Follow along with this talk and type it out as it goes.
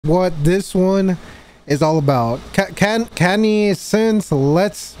what this one is all about. Kanii since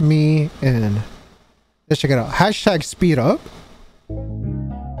lets me in. Let's check it out. Hashtag speed up.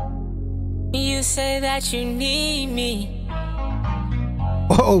 You say that you need me.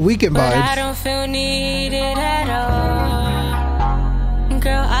 Oh, weekend vibes. But I don't feel needed at all.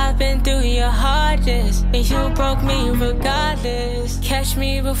 Girl, I've been through your hardest, and you broke me regardless. Catch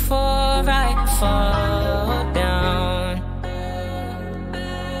me before I fall down.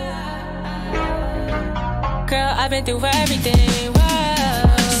 Girl, I've been through everything.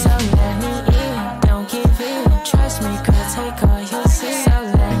 Whoa. So let me in, don't give in. Trust me, girl, take all your sins. So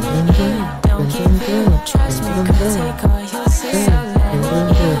let me in, don't give in. Trust me, girl, take all your sins. So let me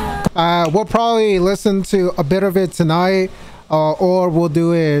in. We'll probably listen to a bit of it tonight, or we'll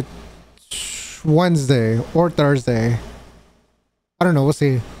do it Wednesday or Thursday. I don't know, we'll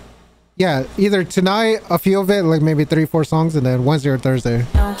see. Yeah, either tonight a few of it, like maybe 3-4 songs, and then Wednesday or Thursday.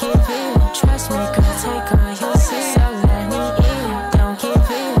 Don't give in, trust me, girl, take all your sins. So let me in, don't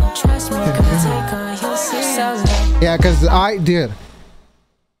give in. Trust me, girl, take all your sins. So let me Yeah, because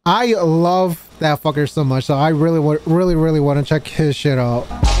I love that fucker so much, so I really want to check his shit out.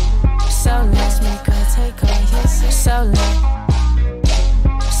 So let's make her take all your sins. So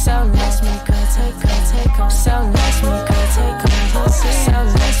let's make her take all. So let's make her take all your sins. So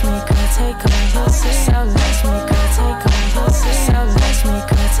let's make her take all your sins. So let's make her take all your sins. So let's make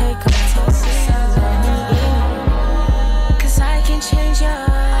her take all your sins. So let me in, 'cause I can change your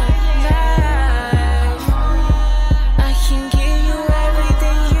life. I can give you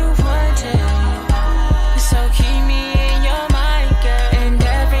everything you wanted. So keep me in your mind, girl, and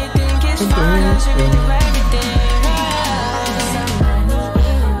everything gets fine. You can do everything. So let me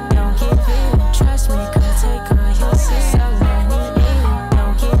in, don't give in. Trust me, girl, take all your sins. So let me in,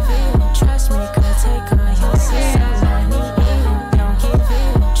 don't give in. Trust me, girl, take all your sins. So let me in, don't give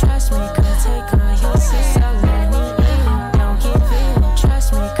in. Trust me, girl, take all your sins. So let me in, don't give in. Trust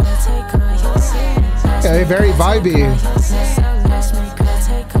me, girl, take all your sins. Okay, very vibey. So let's make her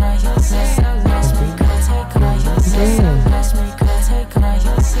take all your sins. So let's make her take all your sins. So let's make her take all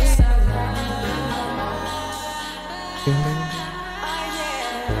your sins. So Okay.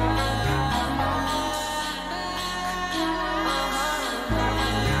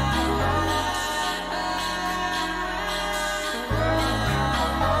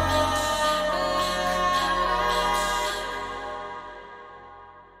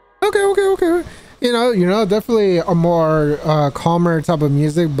 You know, definitely a more calmer type of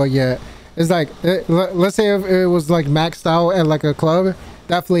music, but yeah, it's like let's say if it was like maxed out at like a club,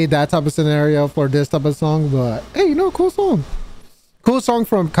 definitely that type of scenario for this type of song. But hey, you know, cool song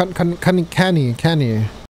from Kanii.